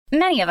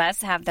Many of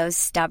us have those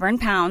stubborn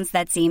pounds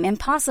that seem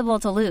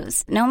impossible to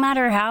lose, no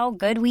matter how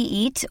good we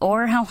eat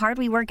or how hard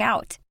we work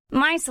out.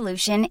 My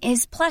solution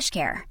is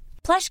PlushCare.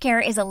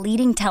 PlushCare is a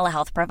leading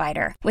telehealth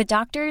provider with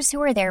doctors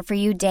who are there for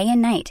you day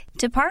and night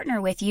to partner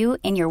with you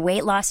in your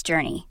weight loss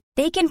journey.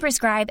 They can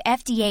prescribe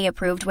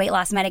FDA-approved weight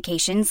loss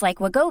medications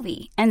like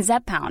Wegovy and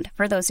Zepbound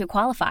for those who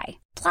qualify.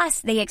 Plus,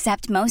 they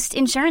accept most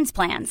insurance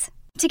plans.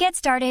 To get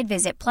started,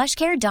 visit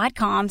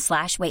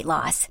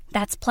plushcare.com/weightloss.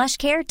 That's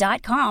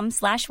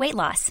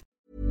plushcare.com/weightloss.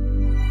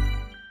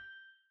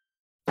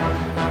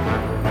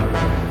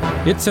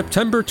 It's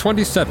September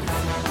 27th,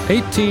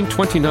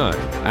 1829,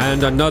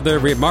 and another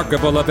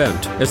remarkable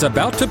event is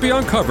about to be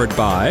uncovered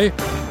by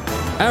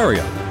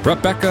Ariel,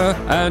 Rebecca,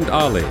 and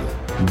Ali,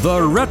 the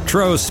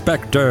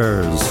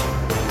Retrospectors.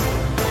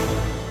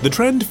 The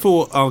trend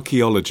for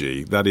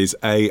archaeology, that is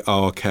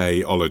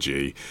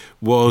ARchaeology,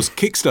 was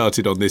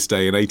kick-started on this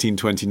day in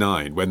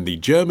 1829 when the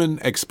German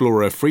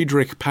explorer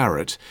Friedrich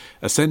Parrot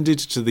ascended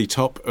to the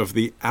top of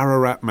the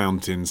Ararat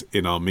Mountains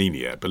in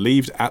Armenia,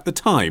 believed at the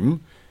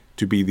time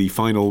to be the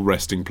final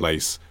resting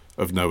place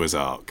of Noah's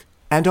Ark.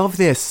 And of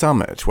their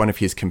summit, one of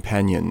his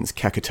companions,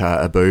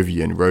 Kakatar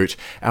Abovian, wrote,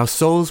 "Our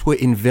souls were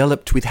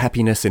enveloped with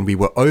happiness and we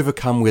were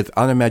overcome with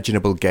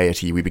unimaginable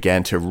gaiety. We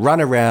began to run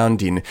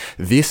around in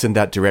this and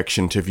that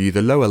direction to view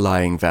the lower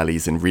lying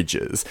valleys and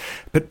ridges."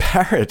 But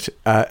Parrot,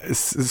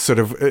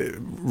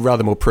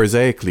 rather more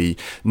prosaically,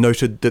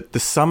 noted that the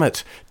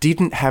summit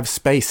didn't have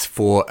space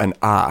for an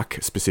ark,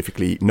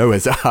 specifically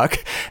Noah's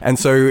Ark, and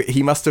so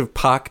he must have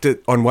parked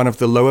it on one of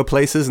the lower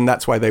places, and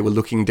that's why they were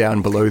looking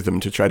down below them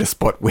to try to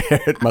spot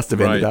where it must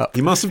have ended up.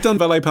 He must have done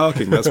valet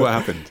parking, that's what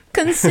happened.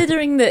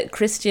 Considering that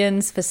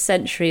Christians for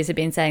centuries have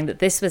been saying that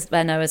this was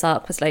where Noah's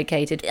Ark was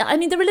located, I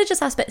mean, the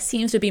religious aspect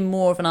seems to be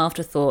more of an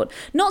afterthought.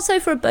 Not so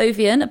for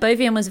Abovian.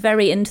 Abovian was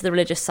very into the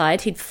religious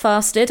side. He'd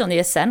fasted on the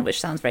ascent, which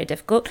sounds very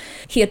difficult.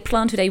 He had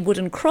planted a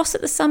wooden cross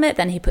at the summit,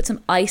 then he put some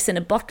ice in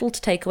a bottle to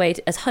take away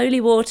as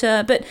holy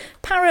water. But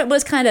Parrot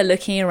was kind of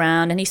looking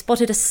around and he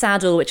spotted a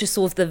saddle, which is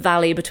sort of the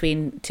valley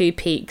between two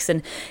peaks.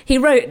 And he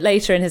wrote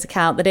later in his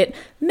account that it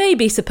may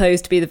be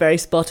supposed to be the very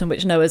spot on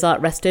which Noah's Ark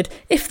rested,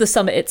 if the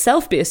summit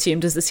itself be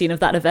assumed as the scene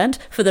of that event,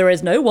 for there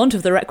is no want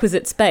of the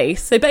requisite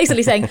space. So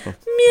basically saying,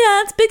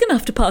 yeah, it's big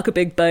enough to park a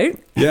big boat.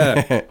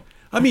 Yeah.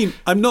 I mean,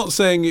 I'm not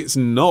saying it's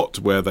not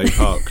where they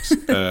parked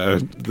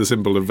the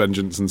symbol of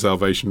vengeance and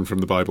salvation from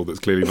the Bible that's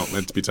clearly not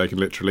meant to be taken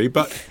literally,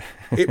 but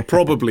it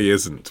probably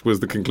isn't,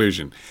 was the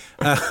conclusion.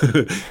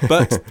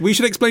 But we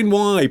should explain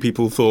why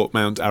people thought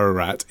Mount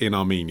Ararat in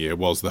Armenia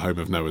was the home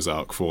of Noah's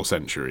Ark for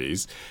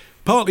centuries.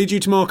 Partly due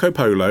to Marco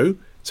Polo.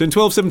 So in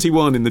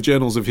 1271, in the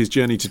journals of his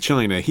journey to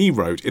China, he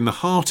wrote, "In the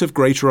heart of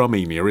Greater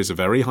Armenia is a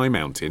very high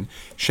mountain,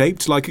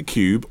 shaped like a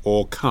cube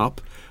or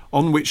cup,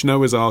 on which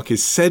Noah's Ark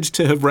is said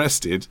to have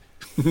rested."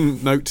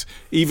 Note,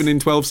 even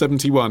in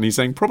 1271, he's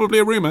saying, probably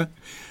a rumour,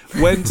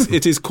 whence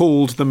it is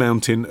called the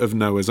Mountain of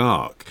Noah's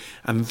Ark.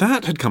 And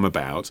that had come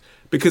about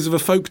because of a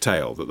folk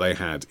tale that they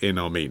had in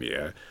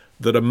Armenia,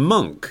 that a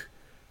monk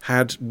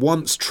had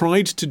once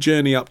tried to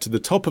journey up to the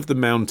top of the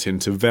mountain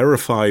to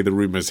verify the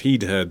rumours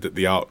he'd heard that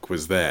the Ark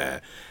was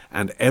there.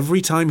 And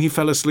every time he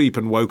fell asleep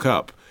and woke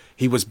up,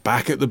 he was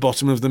back at the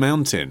bottom of the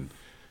mountain.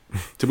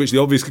 To which the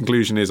obvious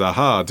conclusion is,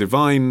 aha,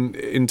 divine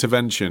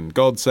intervention.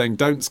 God saying,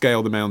 don't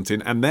scale the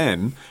mountain. And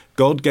then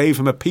God gave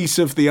him a piece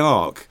of the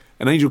Ark.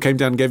 An angel came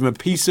down and gave him a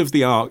piece of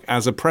the Ark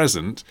as a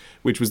present,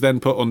 which was then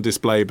put on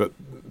display, but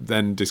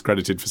then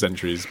discredited for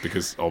centuries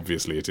because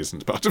obviously it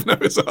isn't part of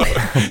Noah's Ark.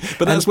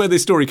 But that's where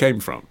this story came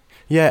from.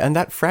 Yeah, and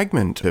that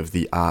fragment of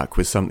the Ark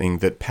was something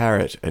that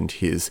Parrot and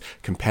his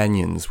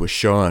companions were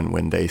shown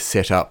when they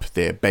set up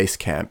their base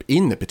camp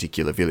in the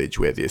particular village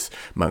where this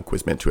monk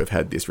was meant to have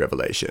had this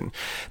revelation.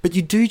 But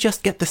you do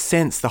just get the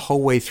sense the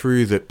whole way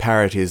through that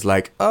Parrot is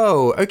like,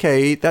 oh,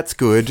 okay, that's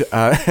good.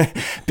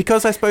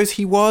 Because I suppose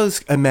he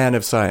was a man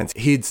of science.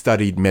 He'd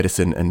studied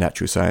medicine and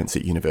natural science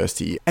at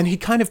university, and he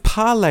kind of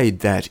parlayed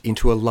that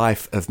into a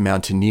life of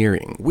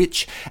mountaineering,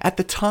 which at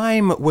the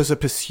time was a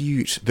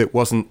pursuit that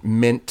wasn't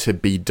meant to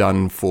be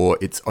done for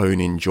its own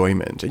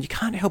enjoyment. And you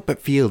can't help but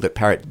feel that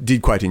Parrot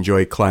did quite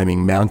enjoy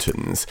climbing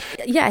mountains.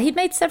 Yeah, he'd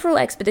made several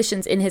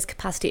expeditions in his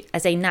capacity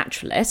as a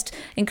naturalist,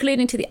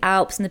 including to the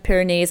Alps and the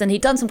Pyrenees, and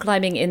he'd done some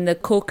climbing in the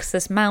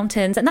Caucasus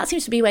Mountains, and that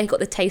seems to be where he got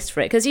the taste for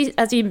it, because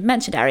as you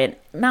mentioned, Arian,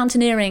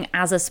 mountaineering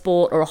as a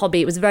sport or a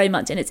hobby was very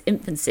much in its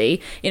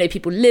infancy. You know,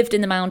 people lived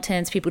in the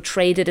mountains, people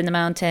traded in the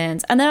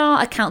mountains, and there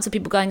are accounts of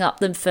people going up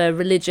them for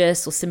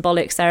religious or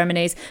symbolic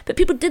ceremonies, but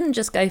people didn't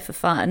just go for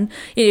fun.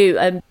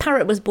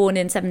 Parrot was born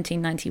in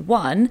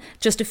 1791,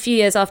 just a few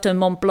years after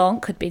Mont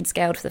Blanc had been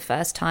scaled for the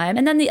first time,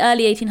 and then the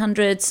early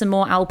 1800s, some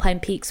more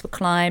alpine peaks were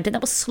climbed, and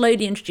that was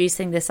slowly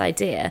introducing this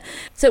idea.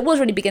 So it was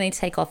really beginning to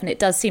take off, and it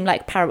does seem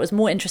like Parrot was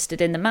more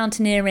interested in the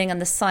mountaineering and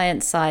the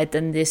science side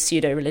than the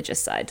pseudo-religious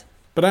side.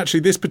 But actually,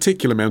 this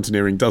particular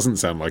mountaineering doesn't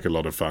sound like a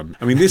lot of fun.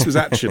 I mean, this was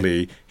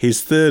actually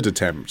his third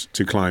attempt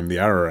to climb the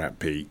Ararat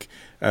Peak.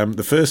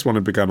 The first one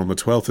had begun on the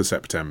 12th of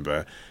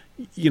September.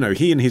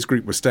 he and his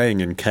group were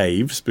staying in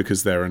caves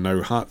because there are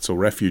no huts or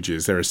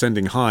refuges. They're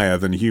ascending higher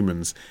than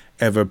humans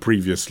ever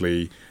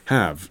previously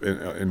have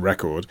in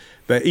record.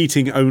 They're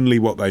eating only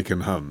what they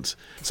can hunt.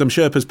 Some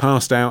Sherpas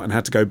passed out and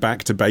had to go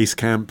back to base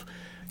camp.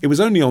 It was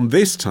only on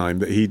this time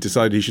that he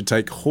decided he should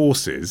take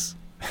horses.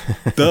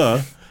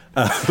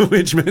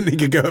 Which meant he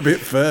could go a bit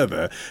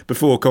further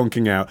before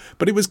conking out.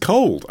 But it was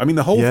cold. I mean,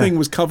 the whole thing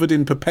was covered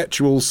in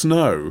perpetual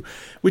snow,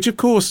 which, of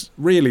course,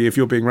 really, if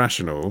you're being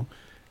rational,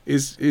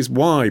 is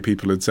why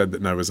people had said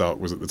that Noah's Ark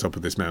was at the top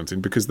of this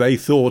mountain, because they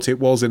thought it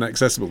was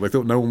inaccessible. They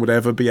thought no one would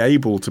ever be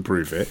able to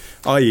prove it,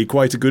 i.e.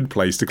 quite a good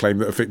place to claim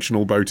that a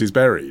fictional boat is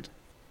buried.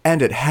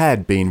 And it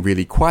had been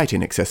really quite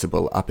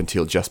inaccessible up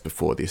until just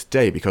before this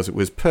day, because it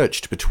was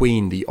perched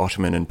between the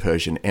Ottoman and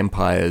Persian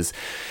empires,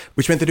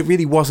 which meant that it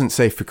really wasn't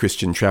safe for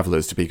Christian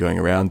travellers to be going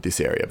around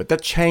this area. But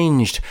that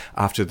changed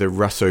after the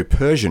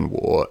Russo-Persian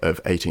War of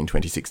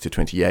 1826 to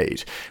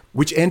 28,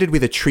 which ended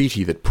with a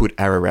treaty that put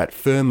Ararat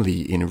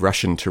firmly in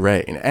Russian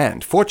terrain.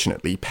 And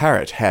fortunately,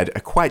 Parrot had a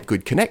quite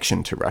good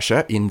connection to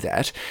Russia in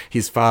that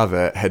his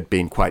father had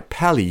been quite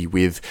pally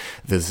with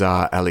the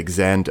Tsar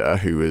Alexander,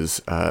 who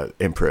was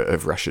Emperor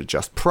of Russia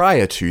just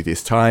prior to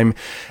this time,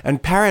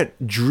 and Parrot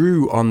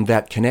drew on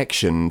that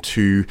connection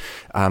to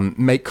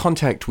make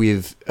contact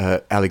with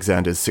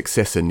Alexander's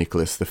successor,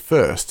 Nicholas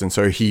I, and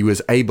so he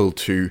was able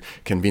to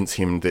convince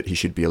him that he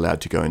should be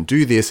allowed to go and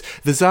do this.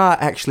 The Tsar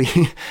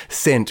actually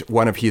sent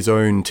one of his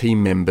own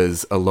team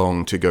members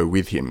along to go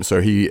with him,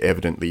 so he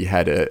evidently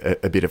had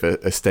a bit of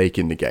a stake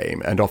in the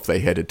game, and off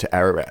they headed to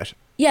Ararat.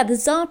 Yeah, the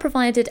Tsar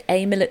provided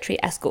a military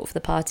escort for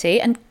the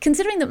party, and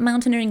considering that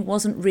mountaineering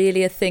wasn't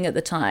really a thing at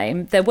the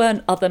time, there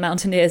weren't other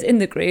mountaineers in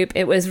the group.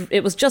 It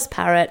was just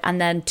Parrot, and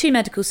then 2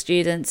 medical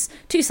students,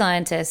 2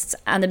 scientists,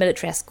 and the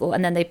military escort,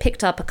 and then they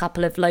picked up a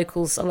couple of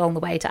locals along the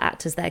way to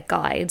act as their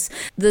guides.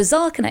 The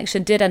Tsar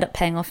connection did end up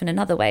paying off in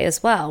another way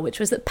as well, which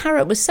was that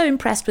Parrot was so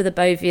impressed with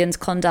Abovian's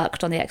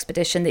conduct on the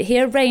expedition that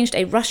he arranged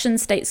a Russian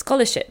state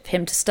scholarship for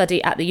him to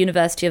study at the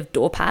University of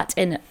Dorpat.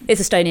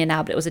 It's Estonia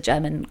now, but it was a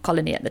German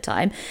colony at the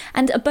time.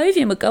 And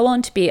Abovian would go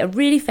on to be a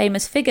really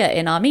famous figure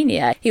in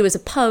Armenia. He was a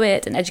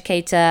poet, an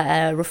educator,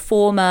 a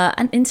reformer,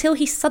 and until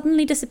he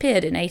suddenly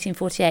disappeared in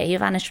 1848, he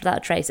vanished without a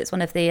trace. It's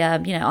one of the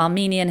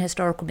Armenian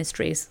historical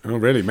mysteries. Oh,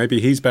 really?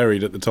 Maybe he's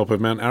buried at the top of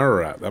Mount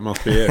Ararat. That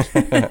must be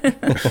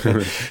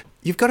it.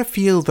 You've got to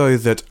feel, though,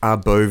 that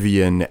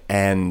Abovian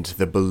and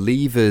the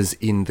believers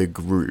in the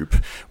group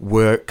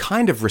were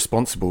kind of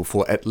responsible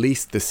for at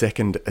least the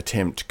second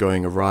attempt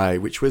going awry,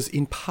 which was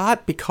in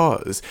part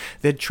because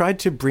they'd tried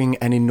to bring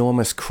an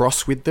enormous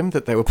cross with them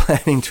that they were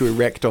planning to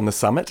erect on the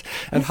summit.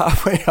 And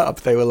halfway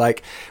up, they were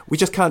like, we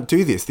just can't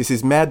do this. This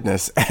is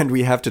madness, and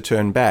we have to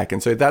turn back.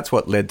 And so that's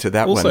what led to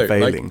that one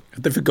failing.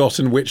 Have they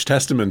forgotten which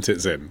testament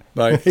it's in?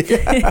 Right,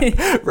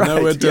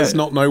 Noah does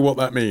not know what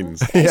that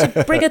means.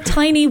 Bring a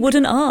tiny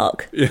wooden ark.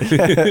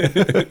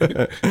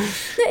 There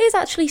is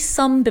actually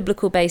some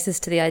biblical basis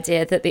to the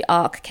idea that the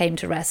ark came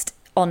to rest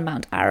on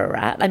Mount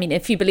Ararat. I mean,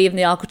 if you believe in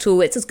the ark at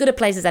all, it's as good a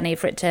place as any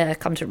for it to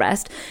come to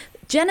rest.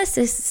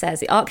 Genesis says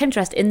the ark came to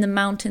rest in the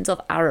mountains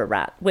of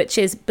Ararat, which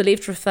is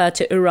believed to refer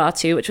to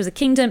Urartu, which was a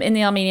kingdom in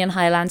the Armenian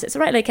highlands. It's the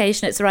right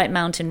location, it's the right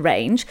mountain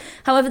range.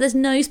 However, there's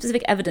no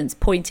specific evidence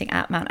pointing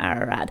at Mount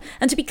Ararat.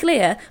 And to be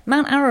clear,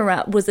 Mount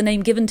Ararat was the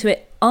name given to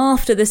it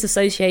after this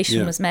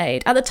association was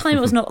made. At the time,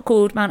 it was not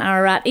called Mount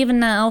Ararat. Even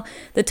now,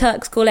 the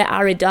Turks call it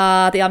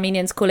Aridar, the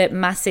Armenians call it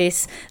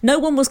Masis. No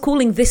one was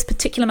calling this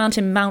particular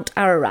mountain Mount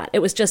Ararat. It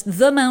was just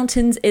the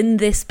mountains in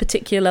this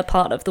particular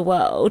part of the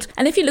world.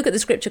 And if you look at the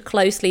scripture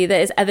closely, there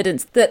is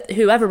evidence that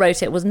whoever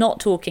wrote it was not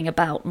talking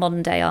about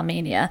modern-day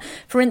Armenia.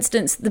 For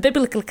instance, the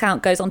biblical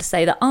account goes on to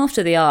say that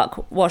after the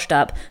ark washed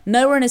up,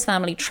 Noah and his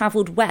family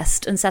travelled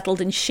west and settled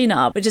in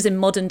Shinar, which is in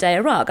modern-day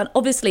Iraq. And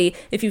obviously,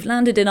 if you've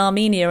landed in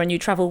Armenia and you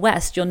travel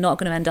west, you're not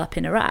going to end up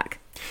in Iraq.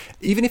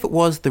 Even if it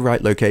was the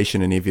right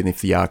location and even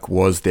if the ark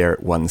was there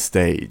at one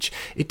stage,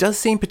 it does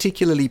seem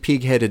particularly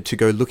pig-headed to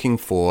go looking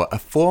for a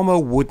former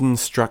wooden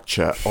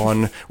structure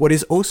on what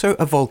is also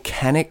a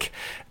volcanic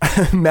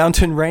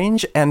mountain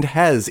range and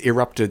has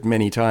erupted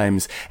many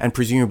times, and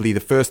presumably the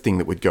first thing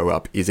that would go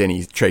up is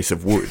any trace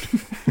of wood.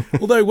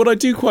 Although what I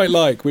do quite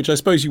like, which I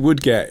suppose you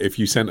would get if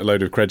you sent a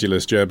load of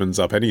credulous Germans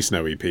up any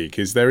snowy peak,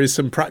 is there is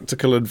some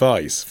practical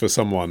advice for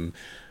someone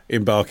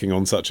embarking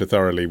on such a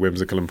thoroughly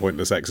whimsical and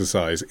pointless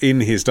exercise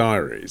in his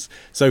diaries.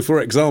 So, for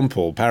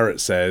example,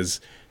 Parrot says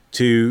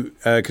to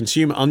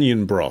consume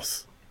onion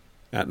broth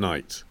at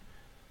night.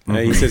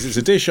 He says it's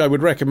a dish I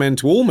would recommend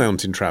to all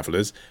mountain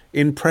travellers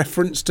in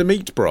preference to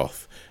meat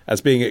broth,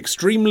 as being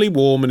extremely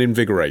warm and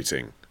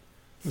invigorating.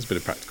 That's a bit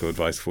of practical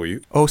advice for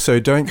you. Also,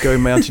 don't go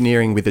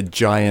mountaineering with a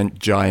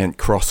giant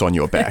cross on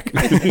your back.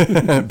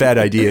 Bad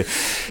idea.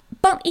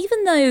 But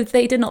even though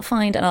they did not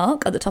find an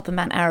ark at the top of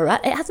Mount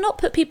Ararat, it has not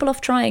put people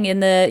off trying in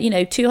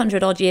the,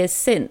 200 odd years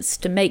since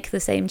to make the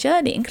same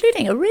journey,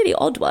 including a really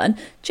odd one.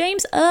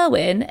 James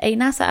Irwin, a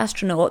NASA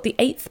astronaut, the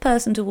 8th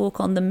person to walk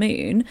on the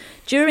moon,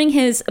 during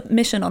his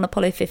mission on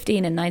Apollo 15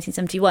 in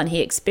 1971, he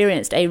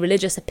experienced a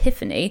religious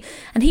epiphany,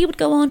 and he would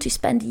go on to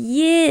spend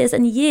years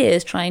and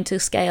years trying to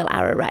scale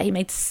Ararat. He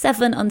made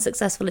 7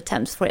 unsuccessful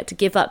attempts for it to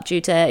give up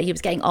due to he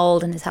was getting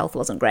old and his health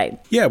wasn't great.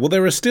 Yeah, well,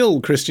 there are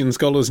still Christian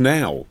scholars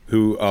now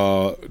who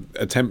are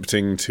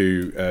attempting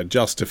to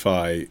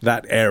justify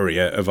that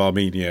area of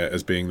Armenia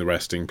as being the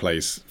resting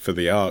place for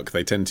the Ark.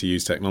 They tend to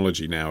use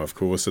technology now, of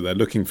course, so they're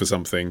looking for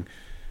something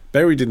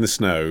buried in the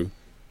snow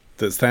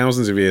that's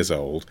thousands of years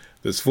old,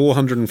 that's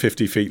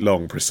 450 feet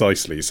long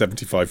precisely,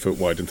 75 foot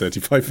wide and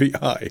 35 feet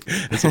high,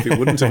 as if it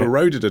wouldn't have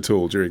eroded at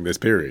all during this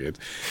period.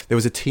 There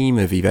was a team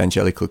of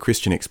evangelical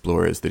Christian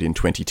explorers that in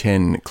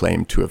 2010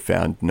 claimed to have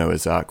found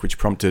Noah's Ark, which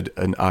prompted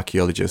an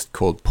archaeologist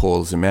called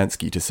Paul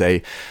Zemansky to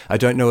say, "I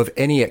don't know of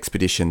any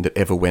expedition that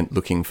ever went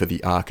looking for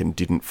the Ark and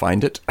didn't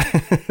find it."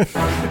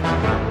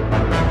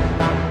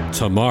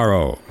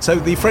 Tomorrow. So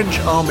the French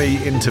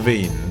army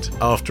intervened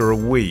after a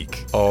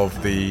week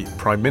of the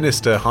Prime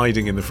Minister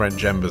hiding in the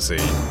French embassy.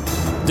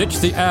 Ditch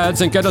the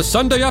ads and get a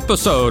Sunday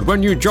episode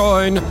when you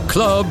join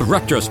Club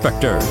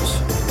Retrospectors.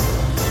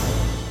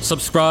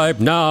 Subscribe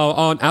now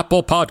on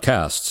Apple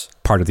Podcasts,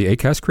 part of the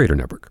Acast Creator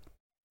Network.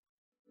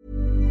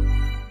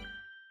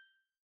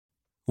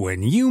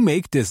 When you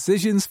make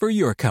decisions for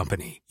your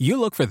company, you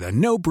look for the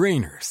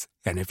no-brainers.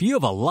 And if you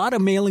have a lot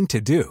of mailing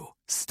to do,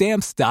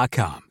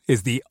 Stamps.com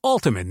is the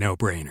ultimate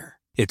no-brainer.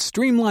 It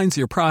streamlines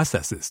your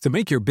processes to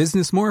make your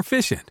business more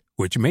efficient,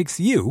 which makes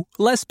you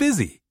less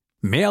busy.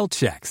 Mail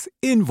checks,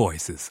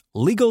 invoices,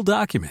 legal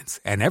documents,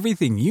 and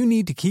everything you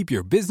need to keep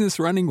your business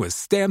running with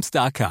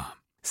Stamps.com.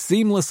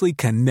 Seamlessly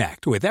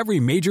connect with every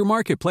major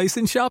marketplace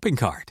and shopping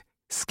cart.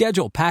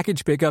 Schedule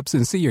package pickups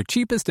and see your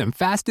cheapest and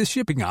fastest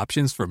shipping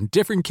options from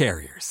different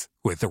carriers,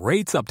 with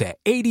rates up to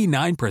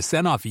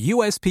 89% off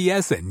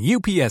USPS and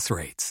UPS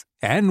rates.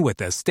 And with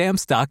the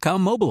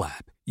Stamps.com mobile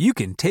app, you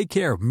can take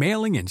care of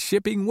mailing and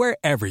shipping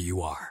wherever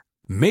you are.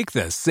 Make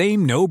the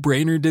same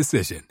no-brainer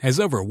decision as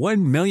over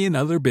 1 million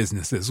other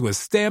businesses with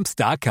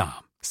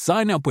Stamps.com.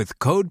 Sign up with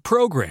code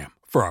PROGRAM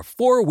for a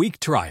 4-week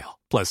trial,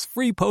 plus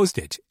free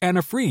postage and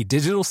a free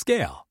digital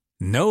scale.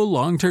 No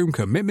long-term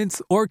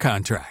commitments or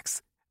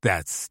contracts.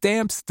 That's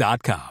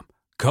Stamps.com.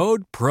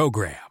 Code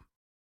PROGRAM.